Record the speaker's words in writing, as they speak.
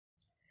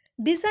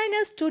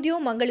Designer studio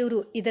Mangaluru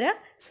ಇದರ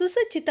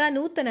ಸುಸಜ್ಜಿತ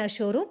ನೂತನ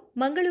ಶೋರೂಮ್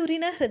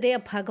ಮಂಗಳೂರಿನ ಹೃದಯ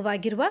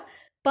ಭಾಗವಾಗಿರುವ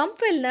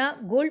ಪಂಪ್ವೆಲ್ನ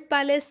ಗೋಲ್ಡ್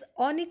ಪ್ಯಾಲೇಸ್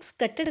ಆನಿಕ್ಸ್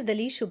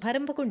ಕಟ್ಟಡದಲ್ಲಿ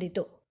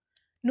ಶುಭಾರಂಭಗೊಂಡಿತು.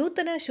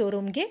 ನೂತನ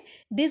ಶೋರೂಮ್ಗೆ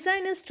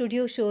ಡಿಸೈನರ್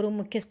ಸ್ಟುಡಿಯೋ ಶೋರೂಮ್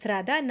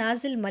ಮುಖ್ಯಸ್ಥರಾದ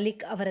ನಾಜಿಲ್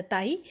ಮಲಿಕ್ ಅವರ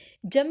ತಾಯಿ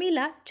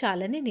ಜಮೀಲಾ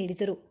ಚಾಲನೆ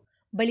ನೀಡಿದರು.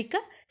 ಬಳಿಕ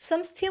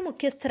ಸಂಸ್ಥೆಯ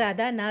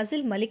ಮುಖ್ಯಸ್ಥರಾದ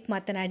ನಾಜಿಲ್ ಮಲಿಕ್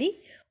ಮಾತನಾಡಿ,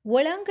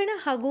 ಒಳಾಂಗಣ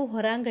ಹಾಗೂ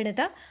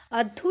ಹೊರಾಂಗಣದ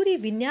ಅದ್ಧೂರಿ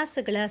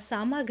ವಿನ್ಯಾಸಗಳ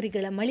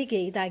ಸಾಮಗ್ರಿಗಳ ಮಳಿಗೆ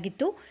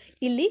ಇದಾಗಿದ್ದು,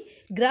 ಇಲ್ಲಿ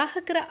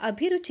ಗ್ರಾಹಕರ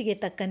ಅಭಿರುಚಿಗೆ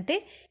ತಕ್ಕಂತೆ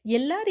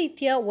ಎಲ್ಲ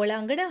ರೀತಿಯ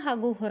ಒಳಾಂಗಣ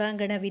ಹಾಗೂ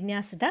ಹೊರಾಂಗಣ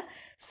ವಿನ್ಯಾಸದ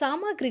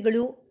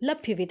ಸಾಮಗ್ರಿಗಳು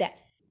ಲಭ್ಯವಿದೆ.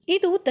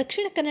 ಇದು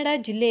ದಕ್ಷಿಣ ಕನ್ನಡ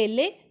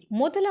ಜಿಲ್ಲೆಯಲ್ಲೇ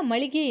ಮೊದಲ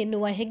ಮಳಿಗೆ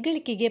ಎನ್ನುವ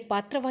ಹೆಗ್ಗಳಿಕೆಗೆ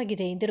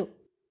ಪಾತ್ರವಾಗಿದೆ ಎಂದರು.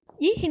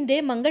 ಈ ಹಿಂದೆ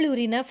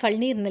ಮಂಗಳೂರಿನ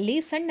ಫಳ್ನೀರ್ನಲ್ಲಿ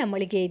ಸಣ್ಣ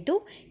ಮಳಿಗೆ ಇದ್ದು,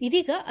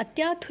 ಇದೀಗ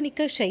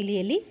ಅತ್ಯಾಧುನಿಕ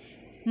ಶೈಲಿಯಲ್ಲಿ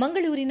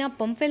ಮಂಗಳೂರಿನ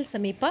ಪಂಪ್ವೆಲ್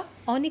ಸಮೀಪ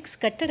ಆನಿಕ್ಸ್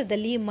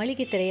ಕಟ್ಟಡದಲ್ಲಿ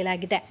ಮಳಿಗೆ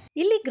ತೆರೆಯಲಾಗಿದೆ.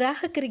 ಇಲ್ಲಿ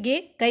ಗ್ರಾಹಕರಿಗೆ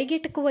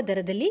ಕೈಗೆಟಕುವ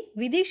ದರದಲ್ಲಿ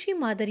ವಿದೇಶಿ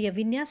ಮಾದರಿಯ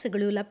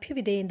ವಿನ್ಯಾಸಗಳು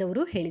ಲಭ್ಯವಿದೆ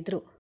ಎಂದವರು ಹೇಳಿದರು.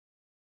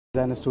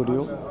 Designer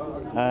studio,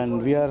 and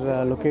we are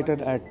located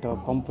at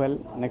Pumpwell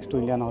next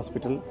to Indian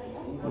Hospital.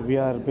 We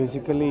are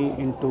basically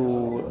into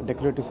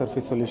decorative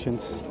surface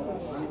solutions,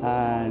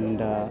 and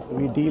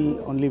we deal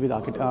only with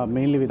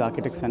mainly with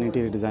architects and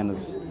interior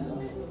designers.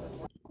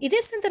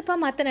 ಇದೇ ಸಂದರ್ಭ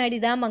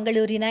ಮಾತನಾಡಿದ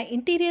ಮಂಗಳೂರಿನ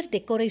ಇಂಟೀರಿಯರ್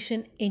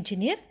ಡೆಕೋರೇಷನ್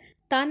ಇಂಜಿನಿಯರ್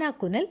ತಾನಾ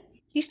ಕುನಲ್,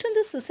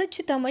 ಇಷ್ಟೊಂದು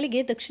ಸುಸಜ್ಜಿತ ಮಳಿಗೆ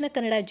ದಕ್ಷಿಣ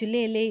ಕನ್ನಡ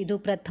ಜಿಲ್ಲೆಯಲ್ಲೇ ಇದು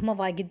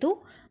ಪ್ರಥಮವಾಗಿದ್ದು,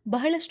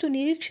 ಬಹಳಷ್ಟು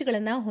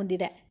ನಿರೀಕ್ಷೆಗಳನ್ನು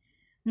ಹೊಂದಿದೆ.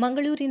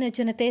 ಮಂಗಳೂರಿನ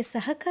ಜನತೆ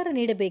ಸಹಕಾರ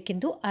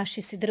ನೀಡಬೇಕೆಂದು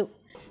ಆಶಿಸಿದರು.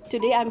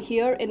 Today I'm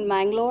here in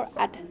Mangalore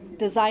at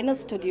Designer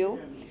Studio,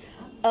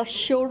 a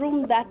showroom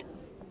that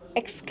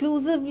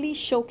exclusively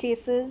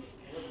showcases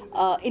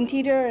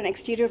interior and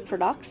exterior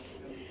products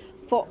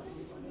for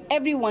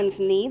everyone's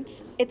needs.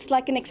 It's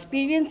like an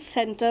experience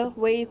center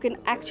where you can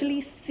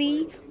actually see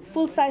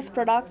full-size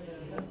products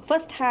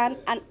firsthand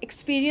and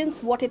experience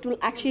what it will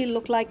actually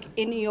look like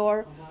in your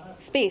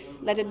space,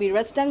 let it be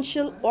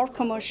residential or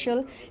commercial.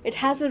 It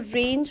has a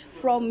range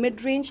from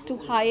mid-range to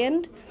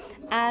high-end,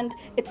 and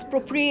its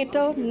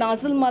proprietor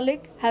Nazil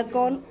Malik has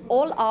gone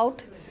all out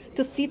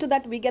to see to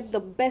that we get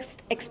the best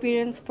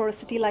experience for a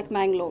city like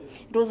Mangalore.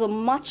 It was a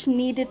much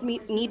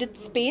needed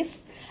space,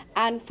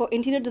 and for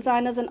interior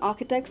designers and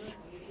architects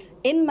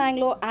in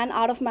Mangalore and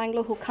out of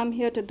Mangalore who come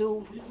here to do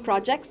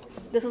projects,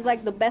 this is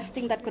like the best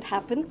thing that could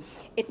happen.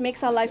 It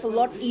makes our life a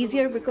lot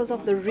easier because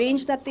of the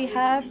range that they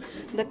have,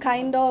 the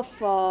kind of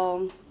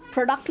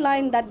product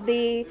line that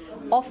they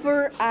offer,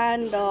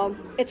 and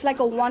it's like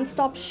a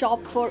one-stop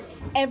shop for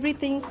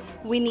everything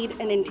we need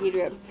in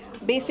interior.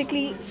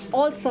 Basically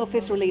all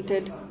surface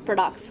related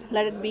products,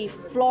 let it be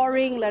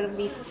flooring, let it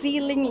be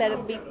ceiling, let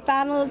it be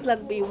panels, let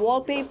it be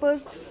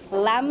wallpapers,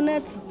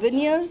 laminates,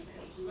 veneers.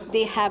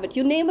 They have it.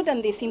 You name it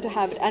and they seem to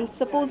have it. And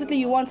supposedly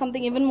you want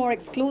something even more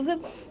exclusive,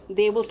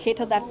 they will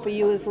cater that for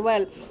you as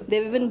well.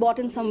 They've even bought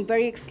in some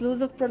very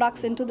exclusive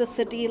products into the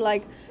city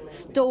like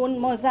stone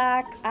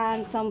mosaic and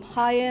some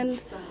high-end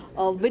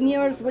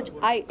veneers, which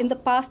in the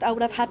past I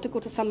would have had to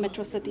go to some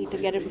metro city to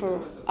get it for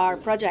our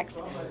projects.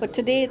 But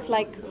today it's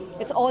like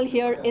it's all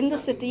here in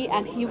the city,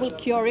 and he will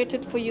curate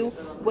it for you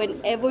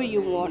whenever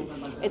you want.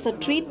 It's a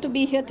treat to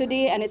be here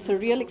today, and it's a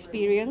real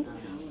experience.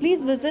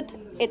 Please visit.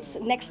 It's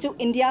next to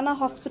Indiana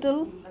Hospital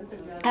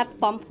at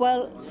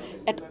Pumpwell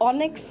at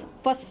Onyx,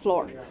 first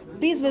floor.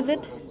 Please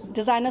visit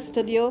Designer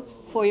Studio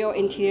for your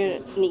interior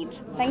needs.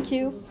 Thank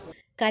you.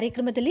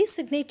 ಕಾರ್ಯಕ್ರಮದಲ್ಲಿ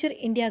signature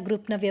India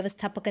ಗ್ರೂಪ್ನ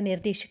ವ್ಯವಸ್ಥಾಪಕ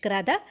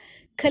ನಿರ್ದೇಶಕರಾದ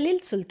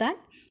Khaleel Sultan,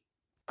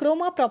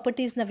 chroma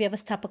ಪ್ರಾಪರ್ಟೀಸ್ನ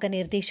ವ್ಯವಸ್ಥಾಪಕ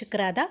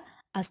ನಿರ್ದೇಶಕರಾದ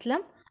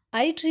Aslam,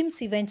 I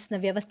dreams ಇವೆಂಟ್ಸ್ನ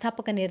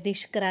ವ್ಯವಸ್ಥಾಪಕ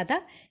ನಿರ್ದೇಶಕರಾದ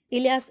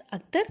ಇಲಿಯಾಸ್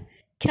ಅಖ್ತರ್,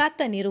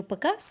 ಖ್ಯಾತ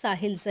ನಿರೂಪಕ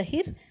Sahil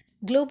Zaheer,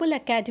 global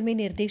academy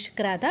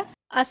ನಿರ್ದೇಶಕರಾದ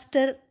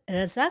ಅಸ್ಟರ್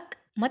ರಜಾಕ್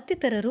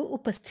ಮತ್ತಿತರರು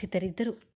ಉಪಸ್ಥಿತರಿದ್ದರು.